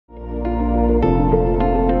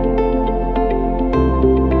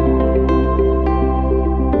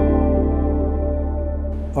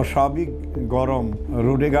অস্বাভাবিক গরম,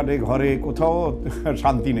 রোডে ঘাটে ঘরে কোথাও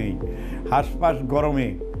শান্তি নেই। হাঁসফাঁস গরমে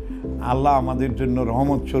আল্লাহ আমাদের জন্য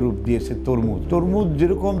রহমত স্বরূপ দিয়েছে তরমুজ। তরমুজ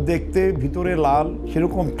যেরকম দেখতে ভিতরে লাল,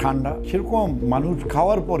 সেরকম ঠান্ডা, সেরকম মানুষ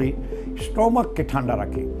খাওয়ার পরে স্টমাককে ঠান্ডা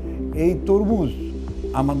রাখে। এই তরমুজ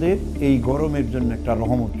আমাদের এই গরমের জন্য একটা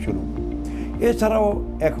রহমত স্বরূপ। এছাড়াও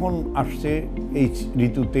এখন আসছে এই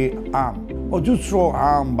ঋতুতে আম, অজস্র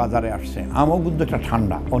আম বাজারে আসছে। আমও কিন্তু একটা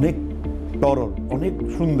ঠান্ডা, অনেক তরল, অনেক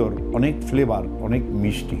সুন্দর, অনেক ফ্লেভার, অনেক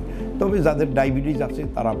মিষ্টি। তবে যাদের ডায়াবেটিস আছে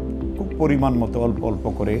তারা খুব পরিমাণ মতো অল্প অল্প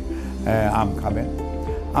করে আম খাবেন।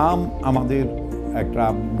 আম আমাদের একটা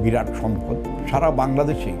বিরাট সম্পদ। সারা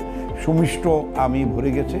বাংলাদেশে সুমিষ্ট আমে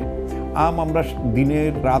ভরে গেছে। আম আমরা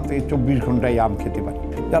দিনের রাতে 24 ঘন্টায় আম খেতে পারি।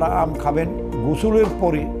 যারা আম খাবেন, গোসলের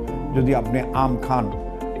পরে যদি আপনি আম খান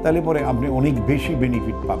তাহলে পরে আপনি অনেক বেশি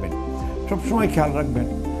বেনিফিট পাবেন। সবসময় খেয়াল রাখবেন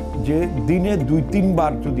যে দিনে 2-3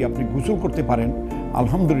 বার যদি আপনি গোসল করতে পারেন,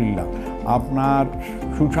 আলহামদুলিল্লাহ আপনার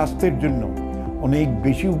সুস্বাস্থ্যের জন্য অনেক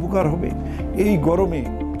বেশি উপকার হবে। এই গরমে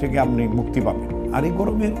থেকে আপনি মুক্তি পাবেন। আর এই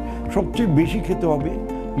গরমে সবচেয়ে বেশি খেতে হবে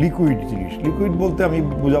লিকুইড জিনিস। লিকুইড বলতে আমি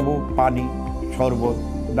বোঝাবো পানি, শরবত,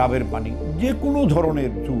 ডাবের পানি, যে কোনো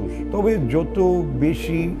ধরনের জুস। তবে যত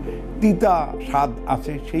বেশি তিতা স্বাদ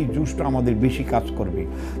আছে সেই জুসটা আমাদের বেশি কাজ করবে।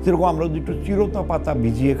 যেরকম আমরা যদি একটু চিরতা পাতা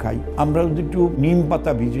ভিজিয়ে খাই, আমরা যদি একটু নিম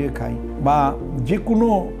পাতা ভিজিয়ে খাই, বা যে কোনো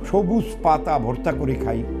সবুজ পাতা ভর্তা করে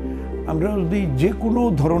খাই, আমরা যদি যে কোনো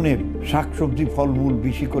ধরনের শাকসবজি ফলমূল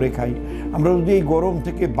বেশি করে খাই, আমরা যদি এই গরম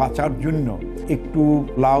থেকে বাঁচার জন্য একটু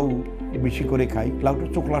লাউ বেশি করে খাই, লাউটা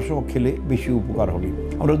চোকলা সহ খেলে বেশি উপকার হবে।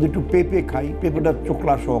 আমরা যদি একটু পেঁপে খাই, পেঁপেটা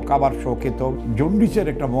চোকলা সহ কাবার সহ খেতে হবে। জন্ডিসের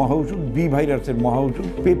একটা মহা ওষুধ, বি ভাইরাসের মহা ওষুধ।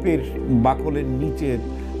 পেঁপের বাকলের নিচের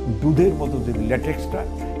দুধের মতো যে ল্যাটেক্সটা,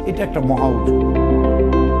 এটা একটা মহা ওষুধ।